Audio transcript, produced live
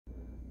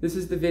This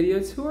is the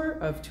video tour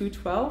of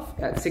 212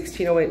 at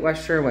 1608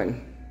 West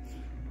Sherwin.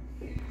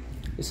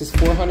 This is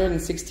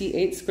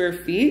 468 square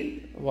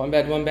feet, one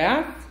bed, one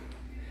bath.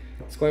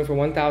 It's going for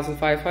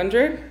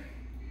 $1,500.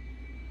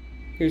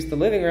 Here's the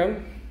living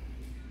room.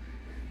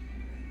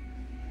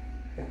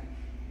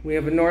 We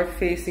have a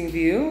north-facing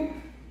view.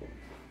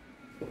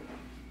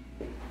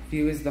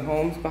 View is the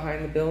homes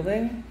behind the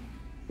building.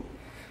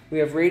 We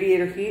have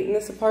radiator heat in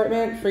this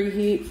apartment, free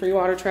heat, free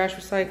water, trash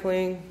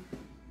recycling.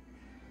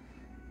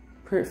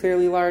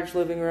 Fairly large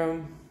living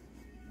room.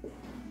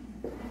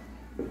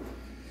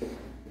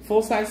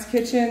 Full-size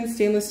kitchen,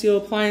 stainless steel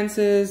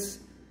appliances,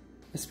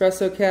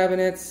 espresso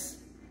cabinets,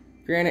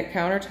 granite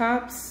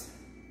countertops.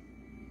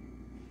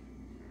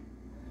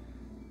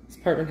 This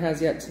apartment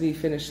has yet to be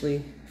finished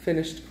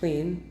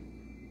clean.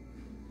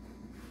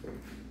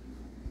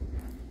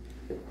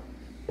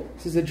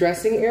 This is a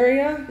dressing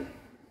area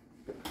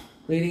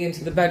leading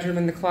into the bedroom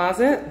and the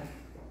closet.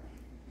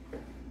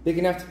 Big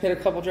enough to put a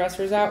couple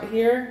dressers out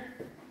here.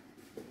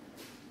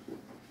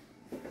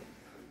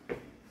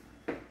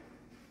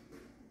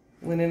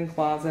 Linen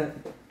closet.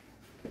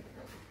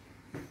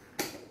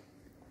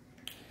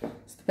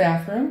 It's the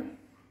bathroom.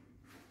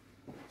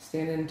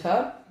 Stand-in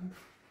tub.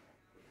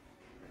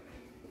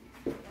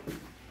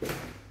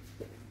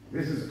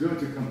 This is good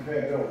to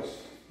compare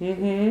those.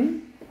 Mm-hmm.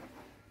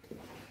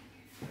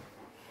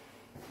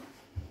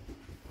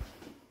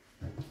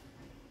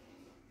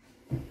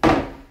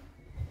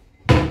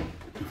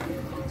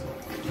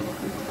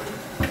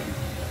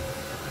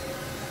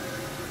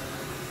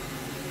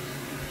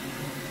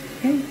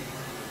 Okay.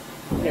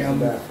 Here, I'll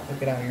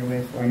look it out your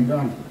way for you. I'm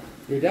done.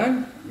 You're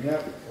done?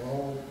 Yep.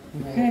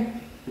 Okay.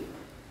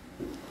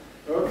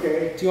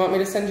 Okay. Do you want me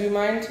to send you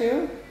mine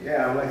too?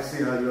 Yeah, I'd like to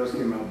see how yours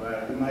came out,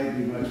 but it might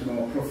be much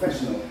more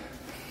professional,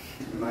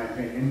 in my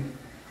opinion.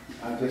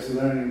 I'm just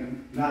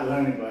learning, not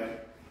learning,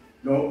 but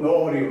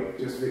no audio,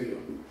 just video.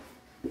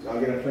 So I'll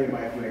get a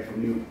play-by-play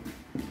from you.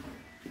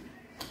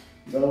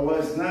 So it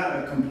was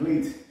not a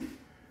complete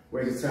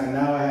waste of time.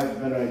 Now I have a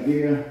better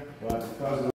idea, but because of